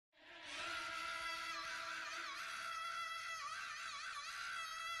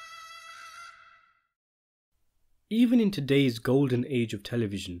Even in today's golden age of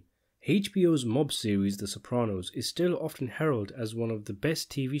television, HBO's mob series The Sopranos is still often heralded as one of the best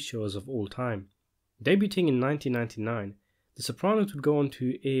TV shows of all time. Debuting in 1999, The Sopranos would go on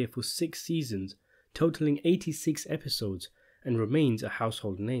to air for 6 seasons, totaling 86 episodes, and remains a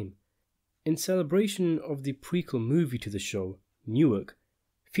household name. In celebration of the prequel movie to the show, Newark,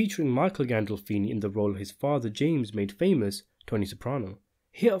 featuring Michael Gandolfini in the role his father James made famous, Tony Soprano,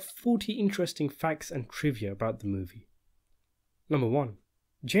 here are 40 interesting facts and trivia about the movie. Number 1.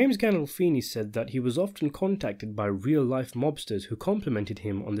 James Gandolfini said that he was often contacted by real-life mobsters who complimented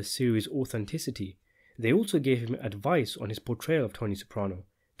him on the series' authenticity. They also gave him advice on his portrayal of Tony Soprano,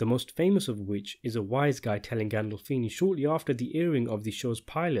 the most famous of which is a wise guy telling Gandolfini shortly after the airing of the show's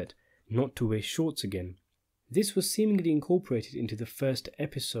pilot not to wear shorts again. This was seemingly incorporated into the first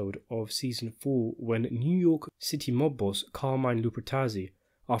episode of season 4 when New York City mob boss Carmine Lupertazzi,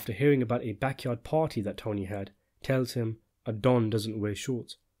 after hearing about a backyard party that Tony had, tells him a Don doesn't wear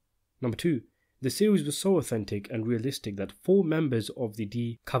shorts. Number 2. The series was so authentic and realistic that 4 members of the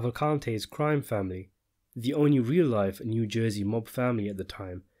De Cavalcante's crime family, the only real-life New Jersey mob family at the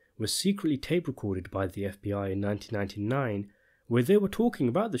time, were secretly tape-recorded by the FBI in 1999, where they were talking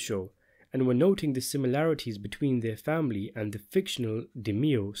about the show and were noting the similarities between their family and the fictional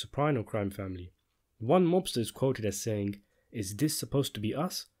DeMio Soprano crime family. One mobster is quoted as saying, "Is this supposed to be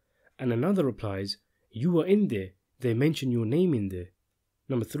us?" And another replies, "You are in there, they mention your name in there."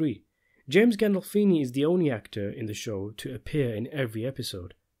 Number 3. James Gandolfini is the only actor in the show to appear in every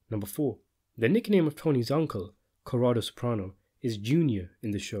episode. Number 4. The nickname of Tony's uncle, Corrado Soprano, is Junior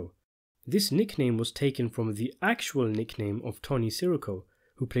in the show. This nickname was taken from the actual nickname of Tony Sirico,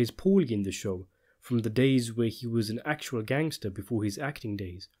 who plays Paulie in the show, from the days where he was an actual gangster before his acting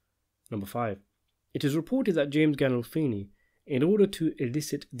days. Number 5. It is reported that James Gandolfini, in order to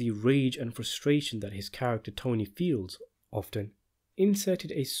elicit the rage and frustration that his character Tony feels often,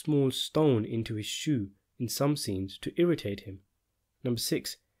 inserted a small stone into his shoe in some scenes to irritate him. Number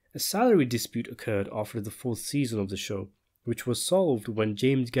 6. A salary dispute occurred after the 4th season of the show, which was solved when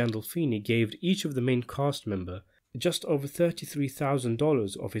James Gandolfini gave each of the main cast member just over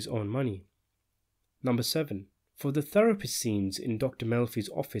 $33,000 of his own money. Number 7. For the therapist scenes in Dr. Melfi's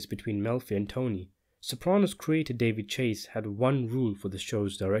office between Melfi and Tony, Sopranos creator David Chase had one rule for the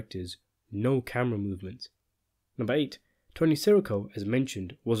show's directors: no camera movements. Number 8. Tony Sirico, as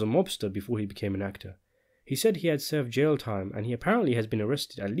mentioned, was a mobster before he became an actor. He said he had served jail time and he apparently has been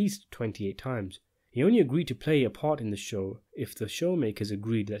arrested at least 28 times. He only agreed to play a part in the show if the showmakers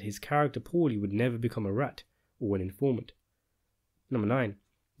agreed that his character Paulie would never become a rat or an informant. Number 9.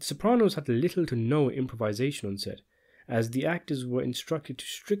 The Sopranos had little to no improvisation on set, as the actors were instructed to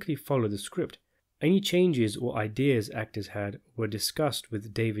strictly follow the script. Any changes or ideas actors had were discussed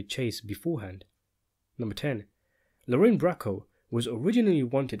with David Chase beforehand. Number 10. Lorraine Bracco was originally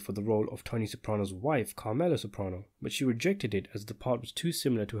wanted for the role of Tony Soprano's wife, Carmela Soprano, but she rejected it as the part was too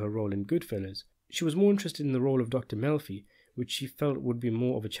similar to her role in Goodfellas. She was more interested in the role of Dr. Melfi, which she felt would be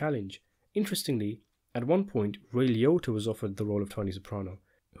more of a challenge. Interestingly, at one point, Ray Liotta was offered the role of Tony Soprano,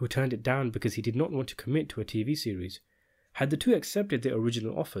 who turned it down because he did not want to commit to a TV series. Had the two accepted their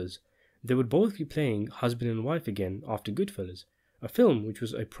original offers, they would both be playing husband and wife again after Goodfellas, a film which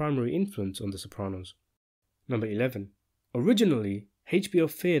was a primary influence on The Sopranos. Number 11. Originally, HBO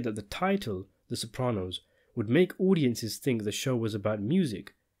feared that the title, The Sopranos, would make audiences think the show was about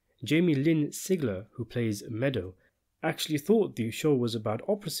music. Jamie Lynn Sigler, who plays Meadow, actually thought the show was about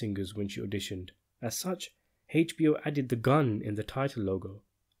opera singers when she auditioned. As such, HBO added the gun in the title logo.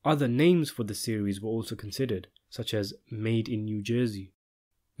 Other names for the series were also considered, such as Made in New Jersey.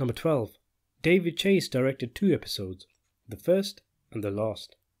 Number 12. David Chase directed 2 episodes, the first and the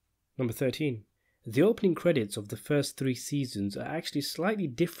last. Number 13. The opening credits of the first 3 seasons are actually slightly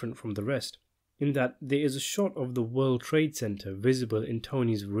different from the rest, in that there is a shot of the World Trade Center visible in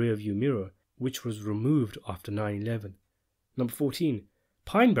Tony's rearview mirror, which was removed after 9/11. Number 14.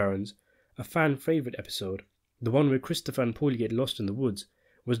 Pine Barrens, a fan favourite episode, the one where Christopher and Paulie get lost in the woods,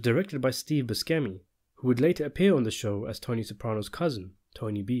 was directed by Steve Buscemi, who would later appear on the show as Tony Soprano's cousin,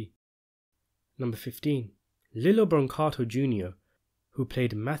 Tony B. Number 15. Lilo Brancato Jr., who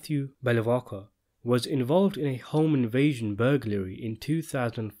played Matthew Balivaca, was involved in a home invasion burglary in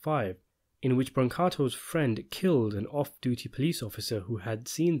 2005, in which Brancato's friend killed an off-duty police officer who had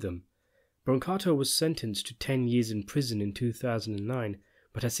seen them. Brancato was sentenced to 10 years in prison in 2009,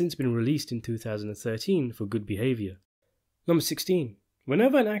 but has since been released in 2013 for good behaviour. Number 16.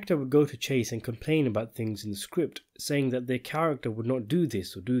 Whenever an actor would go to Chase and complain about things in the script, saying that their character would not do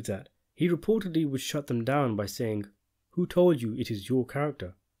this or do that, he reportedly would shut them down by saying, "Who told you it is your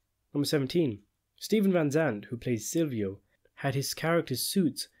character?" Number 17. Steven Van Zandt, who plays Silvio, had his character's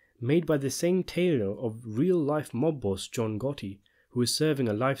suits made by the same tailor of real-life mob boss John Gotti, who was serving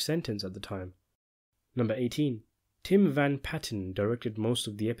a life sentence at the time. Number 18. Tim Van Patten directed most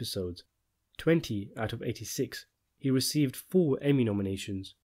of the episodes. 20 out of 86. He received 4 Emmy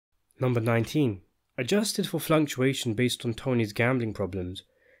nominations. Number 19. Adjusted for fluctuation based on Tony's gambling problems,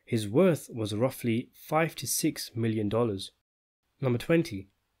 his worth was roughly $5 to $6 million. Number 20.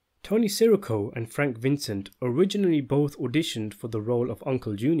 Tony Sirico and Frank Vincent originally both auditioned for the role of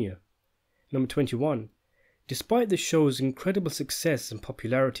Uncle Junior. Number 21. Despite the show's incredible success and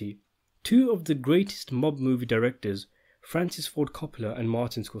popularity, 2 of the greatest mob movie directors, Francis Ford Coppola and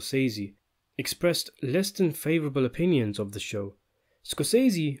Martin Scorsese, expressed less than favourable opinions of the show.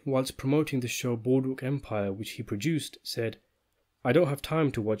 Scorsese, whilst promoting the show Boardwalk Empire, which he produced, said, "I don't have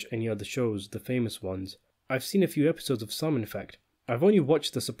time to watch any other shows, the famous ones. I've seen a few episodes of some, in fact. I've only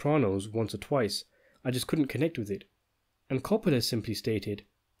watched The Sopranos once or twice. I just couldn't connect with it." And Coppola simply stated,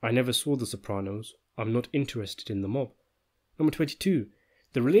 "I never saw The Sopranos. I'm not interested in the mob." Number 22.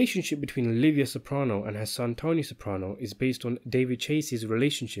 The relationship between Olivia Soprano and her son Tony Soprano is based on David Chase's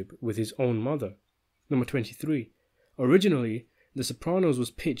relationship with his own mother. Number 23. Originally, The Sopranos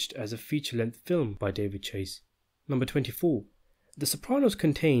was pitched as a feature-length film by David Chase. Number 24. The Sopranos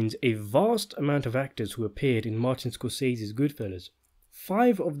contains a vast amount of actors who appeared in Martin Scorsese's Goodfellas.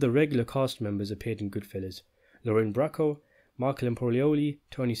 5 of the regular cast members appeared in Goodfellas: Lorraine Bracco, Michael Imperioli,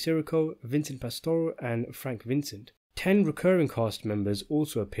 Tony Sirico, Vincent Pastore, and Frank Vincent. 10 recurring cast members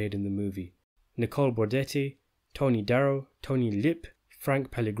also appeared in the movie: Nicole Bordetti, Tony Darrow, Tony Lip, Frank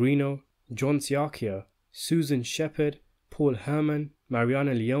Pellegrino, John Ciaccia, Susan Shepard, Paul Herman,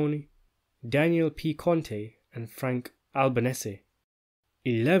 Mariana Leone, Daniel P. Conte, and Frank Albanese.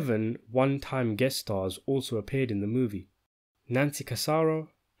 11 one-time guest stars also appeared in the movie: Nancy Casaro,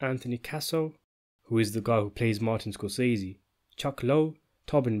 Anthony Casso, who is the guy who plays Martin Scorsese, Chuck Lowe,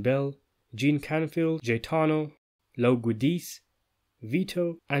 Tobin Bell, Gene Canfield, Gaetano, Lo Guidis,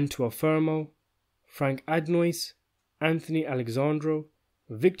 Vito Antuofermo, Frank Adnois, Anthony Alexandro,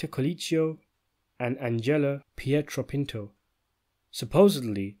 Victor Colicchio, and Angela Pietropinto.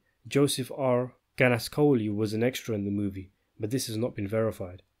 Supposedly, Joseph R. Ganascoli was an extra in the movie, but this has not been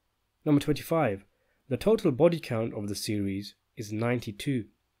verified. Number 25. The total body count of the series is 92.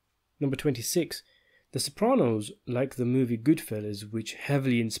 Number 26. The Sopranos, like the movie Goodfellas, which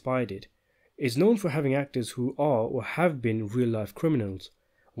heavily inspired it, is known for having actors who are or have been real-life criminals.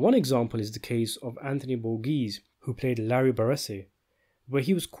 One example is the case of Anthony Borghese, who played Larry Barrese, where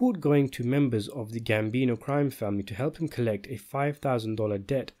he was caught going to members of the Gambino crime family to help him collect a $5,000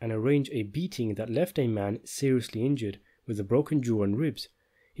 debt and arrange a beating that left a man seriously injured, with a broken jaw and ribs.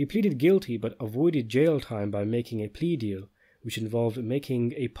 He pleaded guilty but avoided jail time by making a plea deal, which involved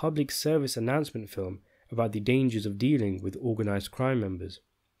making a public service announcement film about the dangers of dealing with organized crime members.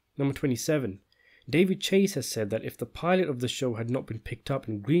 Number 27. David Chase has said that if the pilot of the show had not been picked up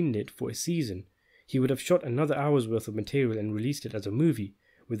and greenlit for a season, he would have shot another hour's worth of material and released it as a movie,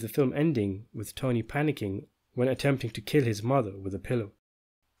 with the film ending with Tony panicking when attempting to kill his mother with a pillow.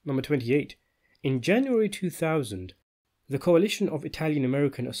 Number 28. In January 2000, the Coalition of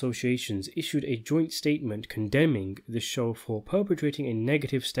Italian-American Associations issued a joint statement condemning the show for perpetrating a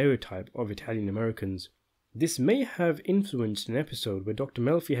negative stereotype of Italian-Americans. This may have influenced an episode where Dr.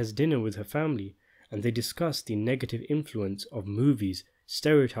 Melfi has dinner with her family, and they discuss the negative influence of movies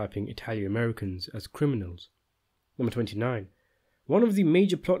stereotyping Italian-Americans as criminals. Number 29. One of the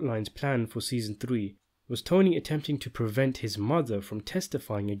major plot lines planned for Season 3 was Tony attempting to prevent his mother from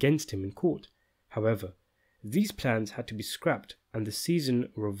testifying against him in court. However, these plans had to be scrapped and the season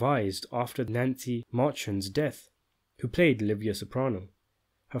revised after Nancy Marchand's death, who played Olivia Soprano.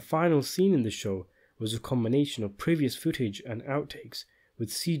 Her final scene in the show was a combination of previous footage and outtakes, with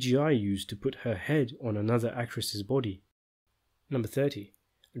CGI used to put her head on another actress's body. Number 30.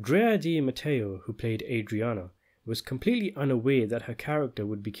 Drea Di Matteo, who played Adriana, was completely unaware that her character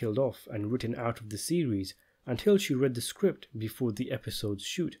would be killed off and written out of the series until she read the script before the episode's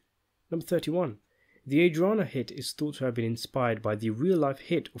shoot. Number 31. The Adriana hit is thought to have been inspired by the real-life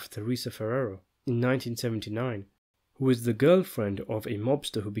hit of Teresa Ferrero in 1979, who was the girlfriend of a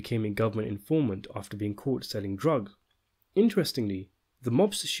mobster who became a government informant after being caught selling drugs. Interestingly, the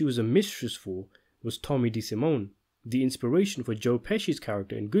mobster she was a mistress for was Tommy DeSimone, the inspiration for Joe Pesci's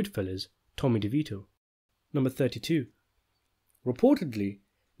character in Goodfellas, Tommy DeVito. Number 32. Reportedly,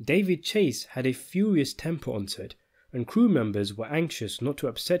 David Chase had a furious temper on set, and crew members were anxious not to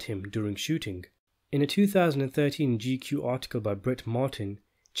upset him during shooting. In a 2013 GQ article by Brett Martin,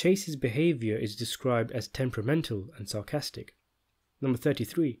 Chase's behavior is described as temperamental and sarcastic. Number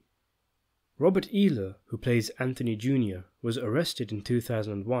 33. Robert Ealer, who plays Anthony Jr., was arrested in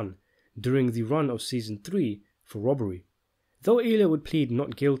 2001 during the run of Season 3 for robbery. Though Ealer would plead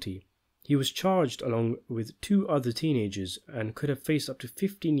not guilty, he was charged along with 2 other teenagers and could have faced up to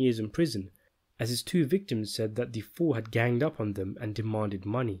 15 years in prison, as his 2 victims said that the 4 had ganged up on them and demanded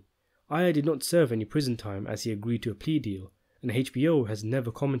money. Iyer did not serve any prison time as he agreed to a plea deal, and HBO has never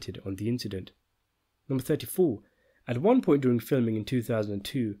commented on the incident. Number 34. At one point during filming in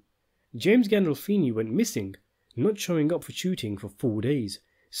 2002, James Gandolfini went missing, not showing up for shooting for 4 days,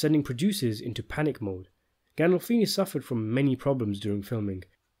 sending producers into panic mode. Gandolfini suffered from many problems during filming,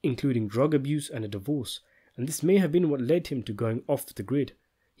 including drug abuse and a divorce, and this may have been what led him to going off the grid.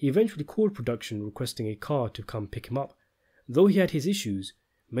 He eventually called production requesting a car to come pick him up. Though he had his issues,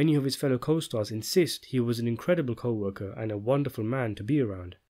 many of his fellow co-stars insist he was an incredible co-worker and a wonderful man to be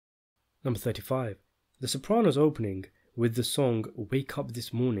around. Number 35. The Sopranos opening, with the song Wake Up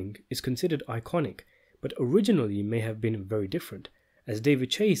This Morning, is considered iconic, but originally may have been very different, as David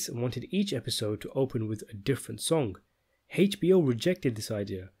Chase wanted each episode to open with a different song. HBO rejected this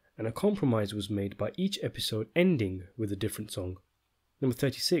idea, and a compromise was made by each episode ending with a different song. Number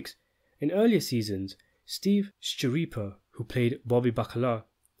 36. In earlier seasons, Steve Schirripa, who played Bobby Bacala,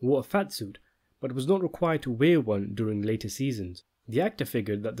 wore a fat suit, but was not required to wear one during later seasons. The actor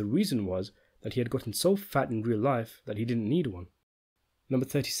figured that the reason was that he had gotten so fat in real life that he didn't need one. Number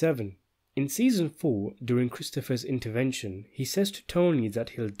 37. In Season 4, during Christopher's intervention, he says to Tony that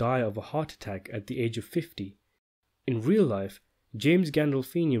he'll die of a heart attack at the age of 50. In real life, James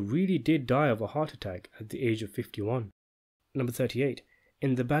Gandolfini really did die of a heart attack at the age of 51. Number 38.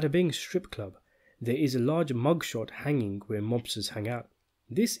 In the Bada Bing strip club, there is a large mugshot hanging where mobsters hang out.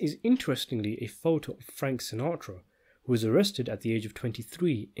 This is interestingly a photo of Frank Sinatra, who was arrested at the age of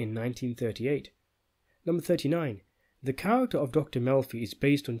 23 in 1938. Number 39. The character of Dr. Melfi is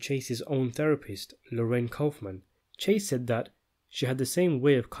based on Chase's own therapist, Lorraine Kaufman. Chase said that she had the same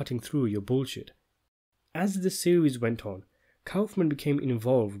way of cutting through your bullshit. As the series went on, Kaufman became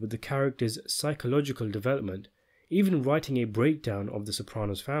involved with the character's psychological development, even writing a breakdown of the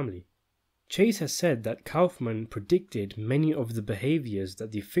Sopranos family. Chase has said that Kaufman predicted many of the behaviors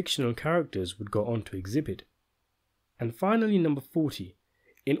that the fictional characters would go on to exhibit. And finally, number 40.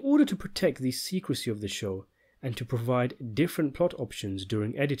 In order to protect the secrecy of the show and to provide different plot options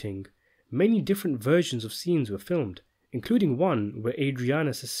during editing, many different versions of scenes were filmed, including one where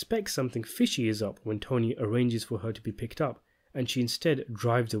Adriana suspects something fishy is up when Tony arranges for her to be picked up, and she instead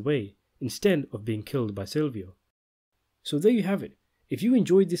drives away, instead of being killed by Silvio. So there you have it. If you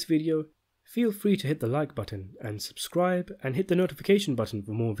enjoyed this video, feel free to hit the like button and subscribe and hit the notification button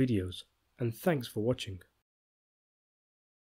for more videos. And thanks for watching.